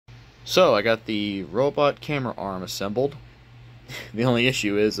So I got the robot camera arm assembled. The only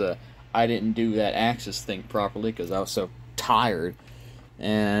issue is I didn't do that axis thing properly because I was so tired,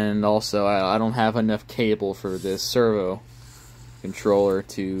 and also I don't have enough cable for this servo controller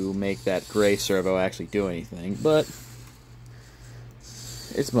to make that gray servo actually do anything, but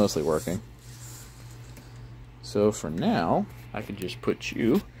it's mostly working. So for now, I can just put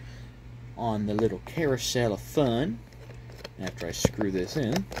you on the little carousel of fun after I screw this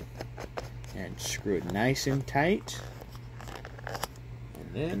in, and screw it nice and tight,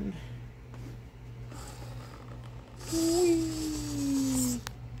 and then whee!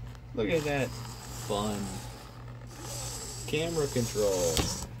 Look at that fun camera control.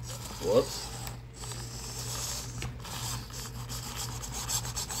 Whoops.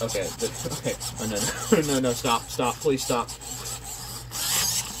 Okay, okay. Oh, no, stop, please stop.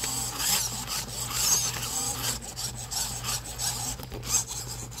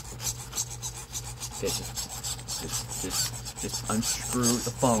 Okay, just unscrew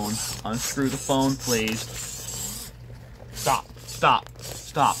the phone. Unscrew the phone, please. Stop. Stop.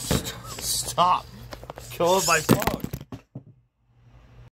 Kill my phone.